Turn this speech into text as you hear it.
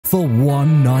for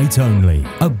one night only.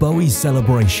 A Bowie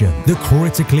Celebration, the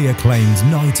critically acclaimed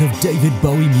night of David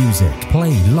Bowie music,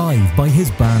 played live by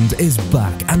his band, is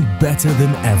back and better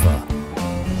than ever.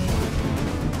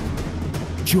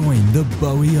 Join the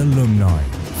Bowie Alumni,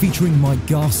 featuring Mike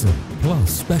Garson, plus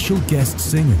special guest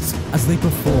singers as they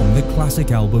perform the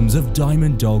classic albums of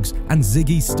Diamond Dogs and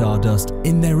Ziggy Stardust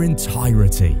in their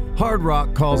entirety. Hard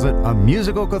rock calls it a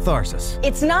musical catharsis.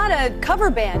 It's not a cover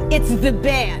band, it's the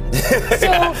band.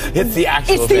 So it's the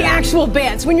actual band. It's the actual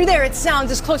band. So when you're there, it sounds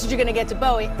as close as you're going to get to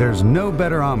Bowie. There's no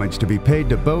better homage to be paid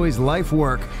to Bowie's life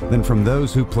work than from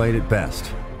those who played it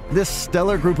best. This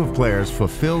stellar group of players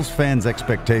fulfills fans'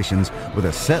 expectations with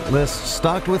a set list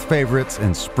stocked with favorites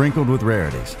and sprinkled with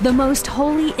rarities. The most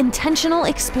wholly intentional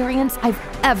experience I've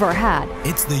ever had.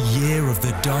 It's the year of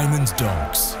the Diamond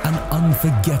Dogs, an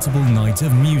unforgettable night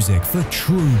of music for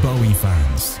true Bowie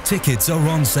fans. Tickets are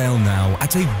on sale now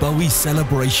at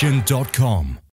abowiecelebration.com.